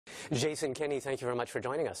Jason Kenney, thank you very much for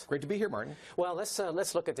joining us. Great to be here, Martin. Well, let's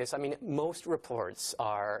look at this. I mean, most reports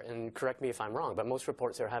are, and correct me if I'm wrong, but most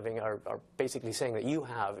reports are basically saying that you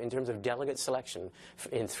have, in terms of delegate selection,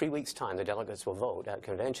 in 3 weeks' time, the delegates will vote at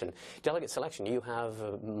convention. Delegate selection, you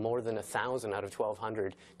have more than 1,000 out of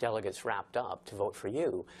 1,200 delegates wrapped up to vote for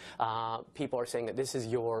you. People are saying that this is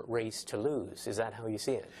your race to lose. Is that how you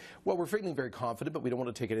see it? Well, we're feeling very confident, but we don't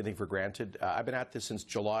want to take anything for granted. I've been at this since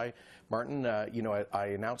July, Martin. I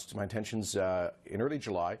announced my intentions in early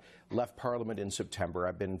July, left Parliament in September.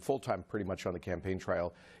 I've been full-time pretty much on the campaign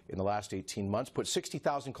trail in the last 18 months, put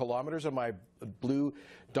 60,000 kilometers on my blue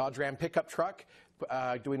Dodge Ram pickup truck,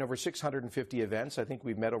 doing over 650 events. I think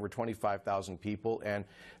we've met over 25,000 people, and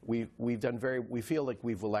we feel like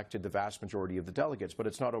we've elected the vast majority of the delegates, but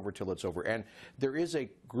it's not over till it's over. And there is a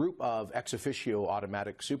group of ex officio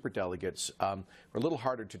automatic superdelegates. We're a little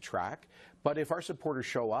harder to track, but if our supporters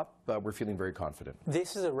show up, we're feeling very confident.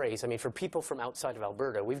 This is a race. I mean, for people from outside of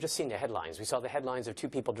Alberta, we've just seen the headlines. We saw the headlines of 2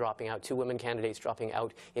 people dropping out, 2 women candidates dropping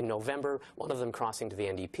out in November, one of them crossing to the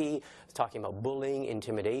NDP, talking about bullying,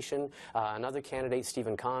 intimidation. Another candidate,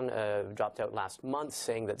 Stephen Kahn, dropped out last month,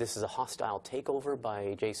 saying that this is a hostile takeover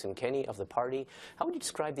by Jason Kenney of the party. How would you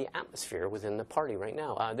describe the atmosphere within the party right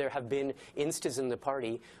now? There have been instas in the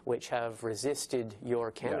party which have resisted your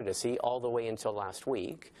candidacy all the way until last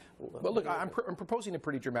week. Well, look, I'm proposing a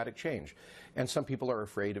pretty dramatic change, and some people are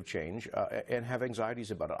afraid of change and have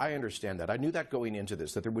anxieties about it. I understand that. I knew that going into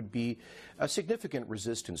this, that there would be a significant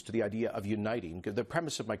resistance to the idea of uniting. The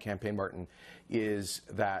premise of my campaign, Martin, is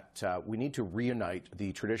that we need to reunite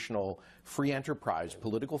the traditional free enterprise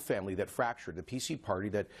political family that fractured, the PC party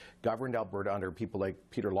that governed Alberta under people like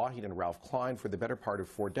Peter Lougheed and Ralph Klein for the better part of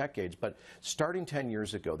 4 decades. But starting 10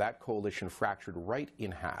 years ago, that coalition fractured right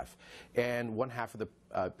in half, and one half of the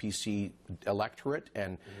PC electorate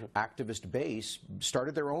and activist base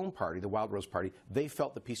started their own party, the Wild Rose Party. They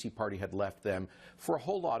felt the PC party had left them for a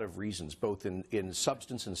whole lot of reasons, both in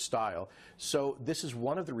substance and style. So this is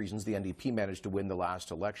one of the reasons the NDP managed to win the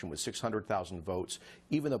last election with 600,000 votes,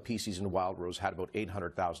 even though PCs and Wild Rose had about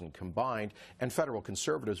 800,000 combined, and federal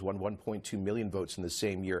Conservatives won 1.2 million votes in the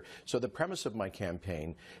same year. So the premise of my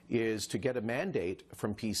campaign is to get a mandate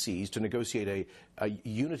from PCs to negotiate a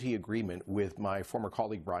unity agreement with my former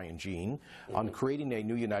colleague Brian Jean on creating a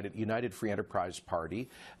new United Free Enterprise Party,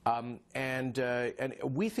 and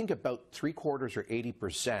we think about 3/4 or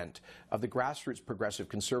 80% of the grassroots progressive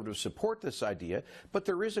conservatives support this idea, but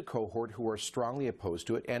there is a cohort who are strongly opposed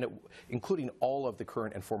to it, and including all of the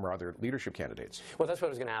current and former other leadership candidates. Well, that's what I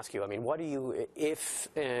was going to ask you. I mean, what do you, if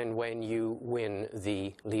and when you win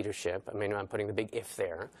the leadership, I mean, I'm putting the big if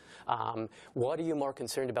there, what are you more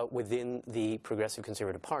concerned about within the Progressive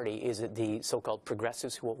Conservative Party? Is it the so-called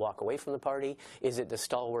progressives who will walk away from the party? Is it the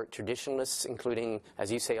stalwart traditionalists, including,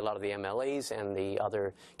 as you say, a lot of the MLAs and the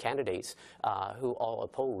other candidates who all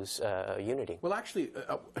oppose unity? Well, actually,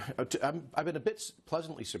 I've been a bit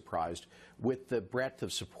pleasantly surprised with the breadth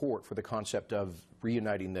of support for the concept of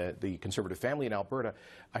reuniting the Conservative family in Alberta.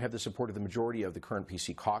 I have the support of the majority of the current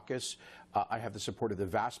PC caucus. I have the support of the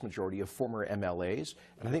vast majority of former MLAs,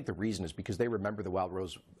 and I think the reason is because they remember the Wild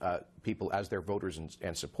Rose people as their voters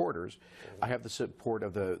and supporters. I have the support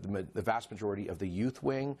of the vast majority of the youth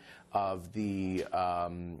wing, of the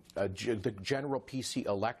general PC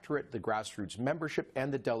electorate, the grassroots membership,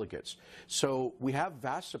 and the delegates. So we have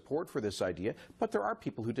vast support for this idea, but there are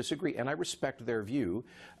people who disagree, and I respect their view.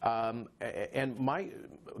 And my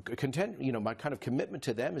kind of commitment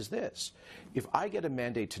to them is this: if I get a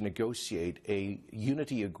mandate to negotiate a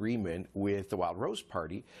unity agreement with the Wild Rose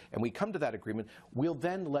Party, and we come to that agreement, we'll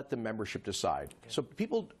then let the membership decide. Okay. So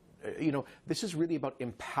people, this is really about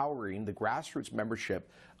empowering the grassroots membership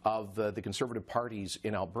of the Conservative parties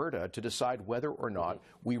in Alberta to decide whether or not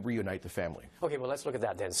we reunite the family. Okay, well, let's look at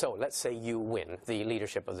that then. So let's say you win the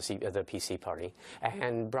leadership of the PC party,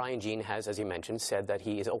 and Brian Jean has, as you mentioned, said that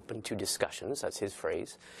he is open to discussions. That's his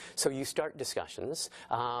phrase. So you start discussions.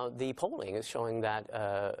 The polling is showing that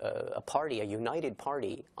a united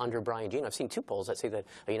party under Brian Jean, I've seen 2 polls that say that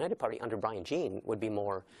a united party under Brian Jean would be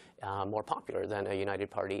more popular than a united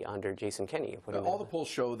party under Jason Kenney. All the polls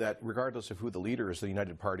show that regardless of who the leader is, the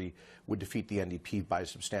united party would defeat the NDP by a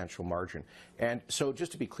substantial margin. And so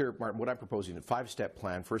just to be clear, Martin, what I'm proposing, a 5-step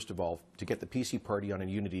plan, first of all, to get the PC party on a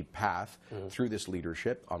unity path through this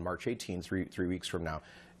leadership on March 18, 3 weeks from now.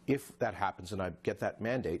 If that happens and I get that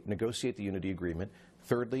mandate, negotiate the unity agreement.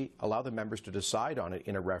 Thirdly, allow the members to decide on it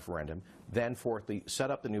in a referendum. Then fourthly,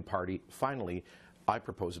 set up the new party. Finally, I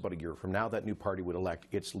propose about a year from now, that new party would elect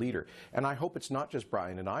its leader. And I hope it's not just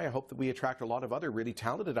Brian and I hope that we attract a lot of other really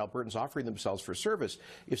talented Albertans offering themselves for service.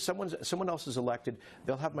 If someone else is elected,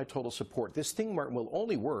 they'll have my total support. This thing, Martin, will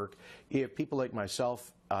only work if people like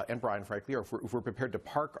myself and Brian, frankly, or if we're prepared to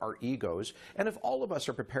park our egos, and if all of us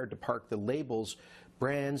are prepared to park the labels,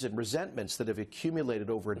 brands, and resentments that have accumulated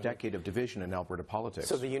over a decade of division in Alberta politics.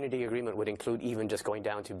 So the unity agreement would include even just going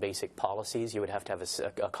down to basic policies? You would have to have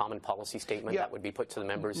a common policy statement that would be put to the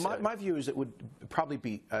members? My view is it would probably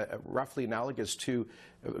be roughly analogous to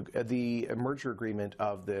the merger agreement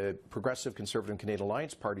of the Progressive, Conservative, and Canadian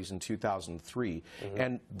Alliance parties in 2003.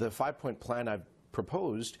 And the 5-point plan I've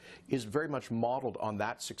proposed is very much modeled on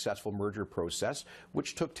that successful merger process,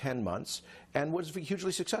 which took 10 months and was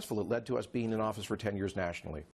hugely successful. It led to us being in office for 10 years nationally.